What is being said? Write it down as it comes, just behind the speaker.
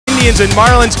Indians and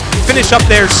Marlins finish up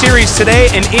their series today,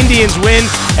 and Indians win,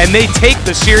 and they take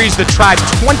the series. The Tribe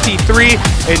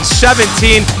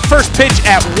 23-17. First pitch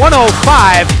at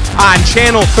 1:05 on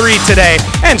Channel 3 today,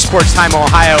 and Sports Time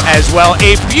Ohio as well.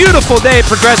 A beautiful day at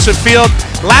Progressive Field.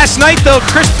 Last night, though,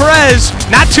 Chris Perez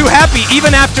not too happy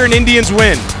even after an Indians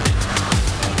win.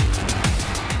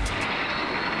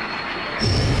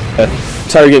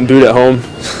 Tired of getting booed at home,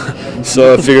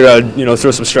 so I figured I'd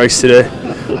throw some strikes today.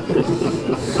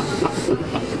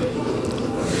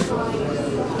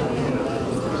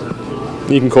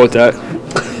 You can quote that.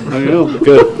 There you go.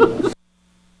 Good.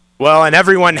 Well, and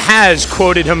everyone has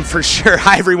quoted him for sure.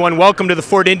 Hi, everyone. Welcome to the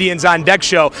Ford Indians on Deck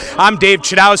show. I'm Dave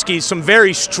Chudowski. Some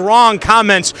very strong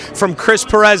comments from Chris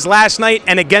Perez last night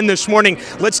and again this morning.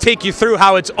 Let's take you through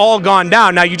how it's all gone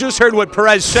down. Now, you just heard what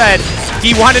Perez said.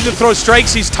 He wanted to throw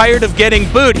strikes. He's tired of getting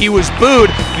booed. He was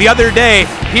booed the other day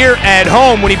here at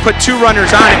home when he put 2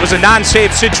 runners on. It was a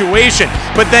non-save situation.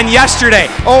 But then yesterday,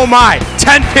 oh my,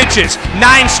 10 pitches,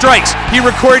 9 strikes. He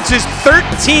records his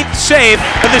 13th save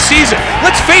of the season.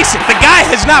 Let's face it, the guy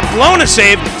has not blown a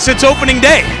save since opening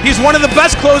day. He's one of the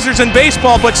best closers in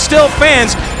baseball, but still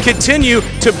fans continue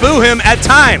to boo him at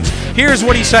times. Here's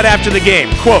what he said after the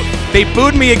game. Quote, "They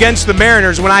booed me against the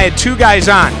Mariners when I had 2 guys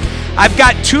on. I've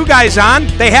got 2 guys on,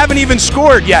 they haven't even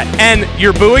scored yet, and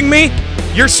you're booing me?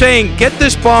 You're saying, get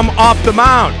this bum off the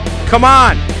mound. Come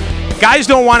on." Guys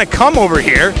don't want to come over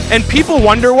here, and people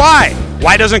wonder why.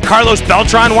 Why doesn't Carlos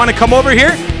Beltran want to come over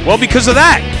here? Well, because of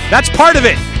that. That's part of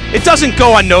it. It doesn't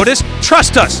go unnoticed.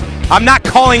 Trust us. I'm not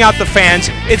calling out the fans.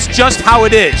 It's just how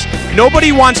it is.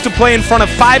 Nobody wants to play in front of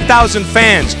 5,000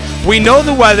 fans. We know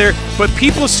the weather, but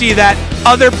people see that.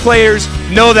 Other players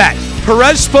know that.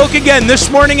 Perez spoke again this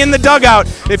morning in the dugout.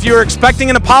 If you were expecting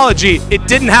an apology, it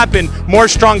didn't happen. More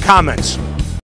strong comments.